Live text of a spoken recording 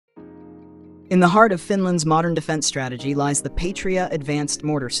In the heart of Finland's modern defense strategy lies the Patria advanced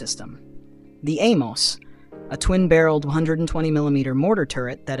mortar system. The AMOS, a twin-barreled 120mm mortar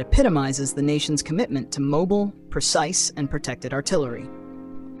turret that epitomizes the nation's commitment to mobile, precise, and protected artillery.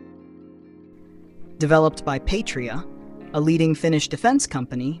 Developed by Patria, a leading Finnish defense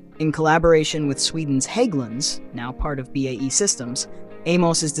company, in collaboration with Sweden's Hägglunds, now part of BAE Systems,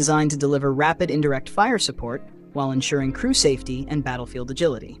 AMOS is designed to deliver rapid indirect fire support while ensuring crew safety and battlefield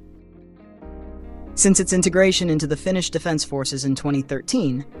agility. Since its integration into the Finnish Defence Forces in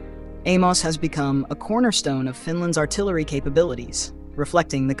 2013, AMOS has become a cornerstone of Finland's artillery capabilities,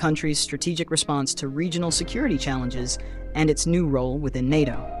 reflecting the country's strategic response to regional security challenges and its new role within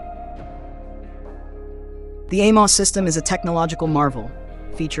NATO. The AMOS system is a technological marvel,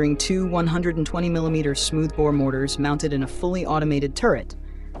 featuring two 120mm smoothbore mortars mounted in a fully automated turret,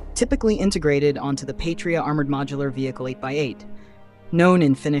 typically integrated onto the Patria Armored Modular Vehicle 8x8, known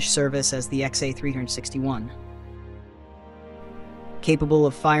in Finnish service as the XA361. Capable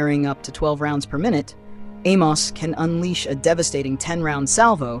of firing up to 12 rounds per minute, AMOS can unleash a devastating 10-round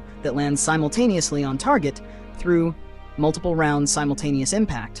salvo that lands simultaneously on target through Multiple Rounds Simultaneous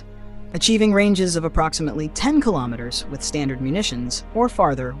Impact, achieving ranges of approximately 10 kilometers with standard munitions or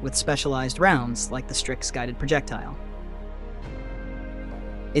farther with specialized rounds like the Strix guided projectile.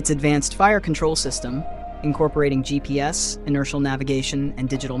 Its advanced fire control system, incorporating GPS, inertial navigation, and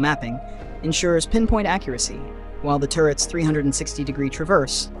digital mapping, ensures pinpoint accuracy, while the turret's 360-degree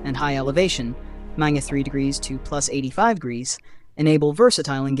traverse and high elevation, -3 degrees to +85 degrees, enable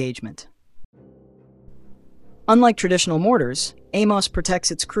versatile engagement. Unlike traditional mortars, AMOS protects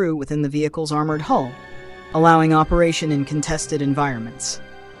its crew within the vehicle's armored hull, allowing operation in contested environments.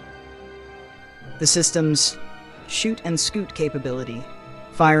 The system's shoot and scoot capability,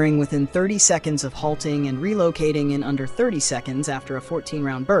 firing within 30 seconds of halting and relocating in under 30 seconds after a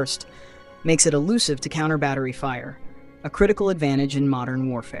 14-round burst, makes it elusive to counter battery fire, a critical advantage in modern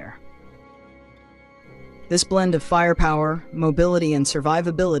warfare. This blend of firepower, mobility, and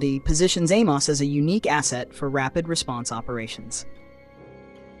survivability positions AMOS as a unique asset for rapid response operations.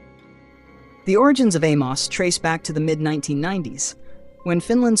 The origins of AMOS trace back to the mid-1990s, when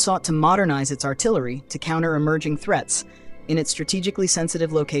Finland sought to modernize its artillery to counter emerging threats in its strategically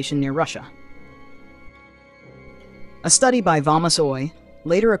sensitive location near Russia. A study by MRSI,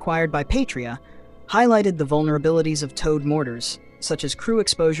 later acquired by Patria, highlighted the vulnerabilities of towed mortars, such as crew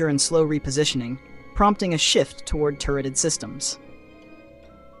exposure and slow repositioning, prompting a shift toward turreted systems.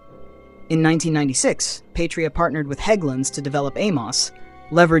 In 1996, Patria partnered with Hägglunds to develop AMOS,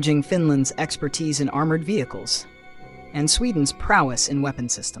 leveraging Finland's expertise in armored vehicles and Sweden's prowess in weapon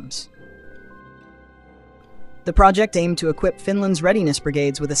systems. The project aimed to equip Finland's readiness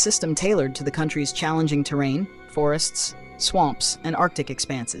brigades with a system tailored to the country's challenging terrain, forests, swamps, and Arctic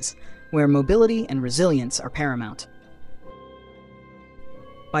expanses, where mobility and resilience are paramount.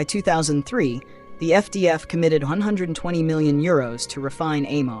 By 2003, the FDF committed €120 million to refine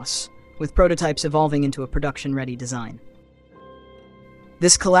AMOS, with prototypes evolving into a production-ready design.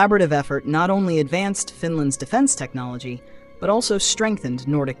 This collaborative effort not only advanced Finland's defense technology, but also strengthened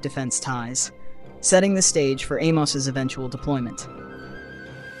Nordic defense ties, setting the stage for AMOS's eventual deployment.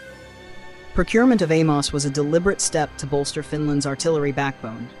 Procurement of AMOS was a deliberate step to bolster Finland's artillery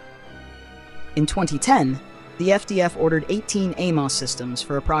backbone. In 2010, the FDF ordered 18 AMOS systems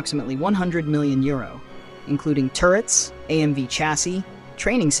for approximately €100 million, including turrets, AMV chassis,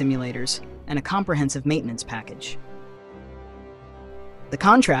 training simulators, and a comprehensive maintenance package. The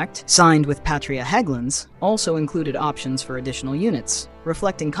contract, signed with Patria Hägglunds, also included options for additional units,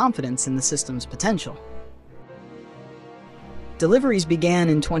 reflecting confidence in the system's potential. Deliveries began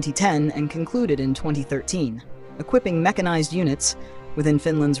in 2010 and concluded in 2013, equipping mechanized units within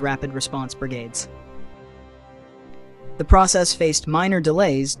Finland's rapid response brigades. The process faced minor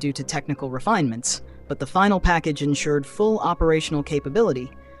delays due to technical refinements, but the final package ensured full operational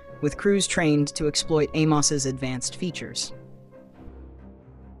capability, with crews trained to exploit AMOS's advanced features.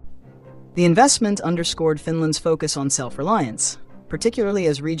 The investment underscored Finland's focus on self-reliance, particularly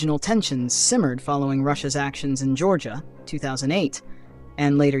as regional tensions simmered following Russia's actions in Georgia, 2008,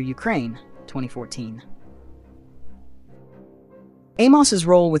 and later Ukraine, 2014. AMOS's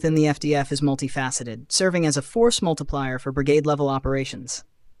role within the FDF is multifaceted, serving as a force multiplier for brigade-level operations.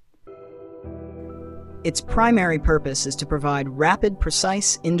 Its primary purpose is to provide rapid,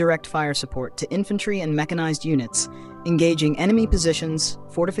 precise, indirect fire support to infantry and mechanized units engaging enemy positions,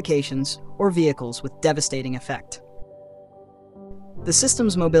 fortifications, or vehicles with devastating effect. The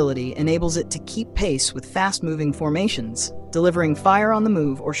system's mobility enables it to keep pace with fast-moving formations, delivering fire on the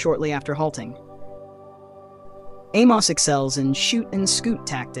move or shortly after halting. AMOS excels in shoot-and-scoot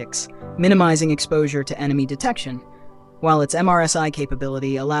tactics, minimizing exposure to enemy detection, while its MRSI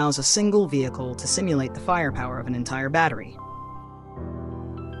capability allows a single vehicle to simulate the firepower of an entire battery.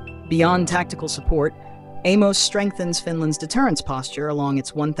 Beyond tactical support, AMOS strengthens Finland's deterrence posture along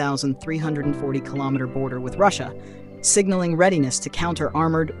its 1,340-kilometer border with Russia, signaling readiness to counter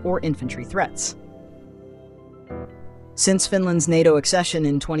armored or infantry threats. Since Finland's NATO accession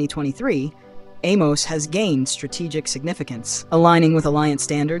in 2023, AMOS has gained strategic significance, aligning with alliance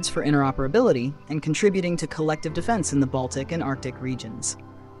standards for interoperability and contributing to collective defense in the Baltic and Arctic regions.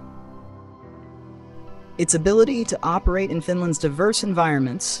 Its ability to operate in Finland's diverse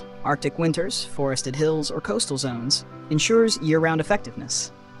environments, Arctic winters, forested hills, or coastal zones, ensures year-round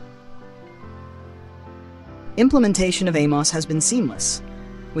effectiveness. Implementation of AMOS has been seamless,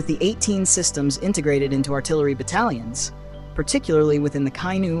 with the 18 systems integrated into artillery battalions, particularly within the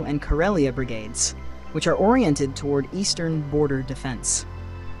Kainuu and Karelia brigades, which are oriented toward eastern border defense.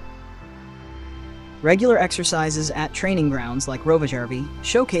 Regular exercises at training grounds like Rovajärvi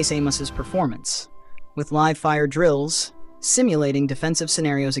showcase AMOS's performance, with live-fire drills simulating defensive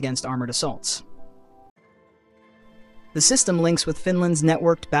scenarios against armored assaults. The system links with Finland's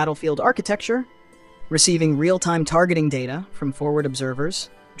networked battlefield architecture, receiving real-time targeting data from forward observers,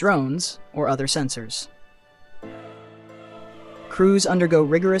 drones, or other sensors. Crews undergo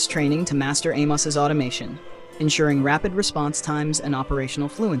rigorous training to master AMOS's automation, ensuring rapid response times and operational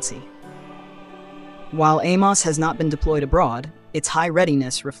fluency. While AMOS has not been deployed abroad, its high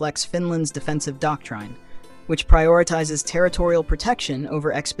readiness reflects Finland's defensive doctrine, which prioritizes territorial protection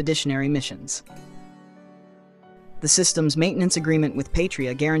over expeditionary missions. The system's maintenance agreement with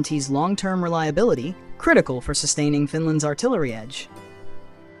Patria guarantees long-term reliability, critical for sustaining Finland's artillery edge.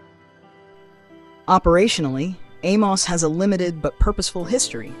 Operationally, AMOS has a limited but purposeful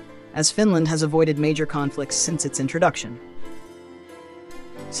history, as Finland has avoided major conflicts since its introduction.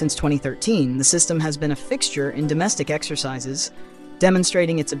 Since 2013, the system has been a fixture in domestic exercises,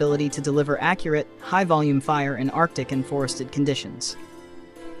 demonstrating its ability to deliver accurate, high-volume fire in Arctic and forested conditions.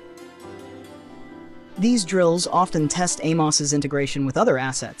 These drills often test AMOS's integration with other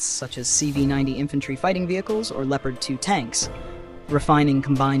assets, such as CV-90 infantry fighting vehicles or Leopard 2 tanks, refining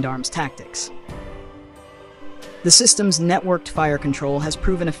combined arms tactics. The system's networked fire control has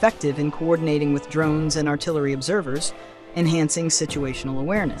proven effective in coordinating with drones and artillery observers, enhancing situational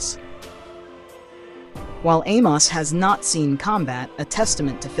awareness. While AMOS has not seen combat, a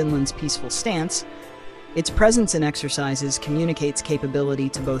testament to Finland's peaceful stance, its presence in exercises communicates capability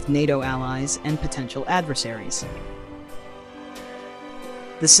to both NATO allies and potential adversaries.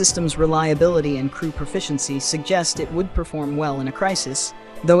 The system's reliability and crew proficiency suggest it would perform well in a crisis,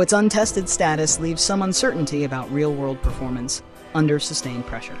 though its untested status leaves some uncertainty about real-world performance under sustained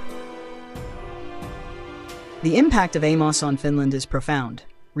pressure. The impact of AMOS on Finland is profound,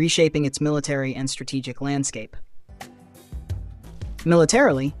 reshaping its military and strategic landscape.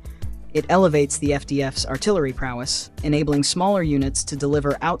 Militarily, it elevates the FDF's artillery prowess, enabling smaller units to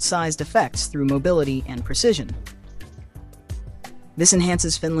deliver outsized effects through mobility and precision. This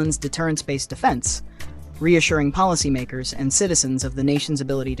enhances Finland's deterrence-based defense, reassuring policymakers and citizens of the nation's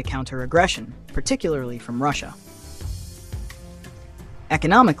ability to counter aggression, particularly from Russia.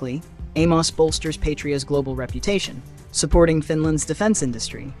 Economically, AMOS bolsters Patria's global reputation, supporting Finland's defense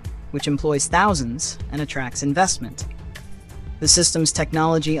industry, which employs thousands and attracts investment. The system's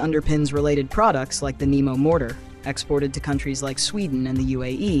technology underpins related products like the Nemo mortar, exported to countries like Sweden and the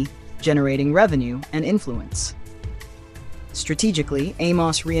UAE, generating revenue and influence. Strategically,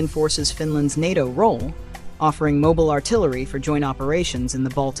 AMOS reinforces Finland's NATO role, offering mobile artillery for joint operations in the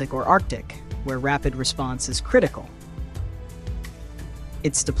Baltic or Arctic, where rapid response is critical.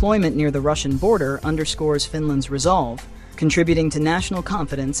 Its deployment near the Russian border underscores Finland's resolve, contributing to national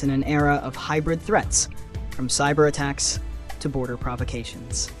confidence in an era of hybrid threats, from cyber attacks to border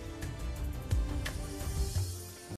provocations.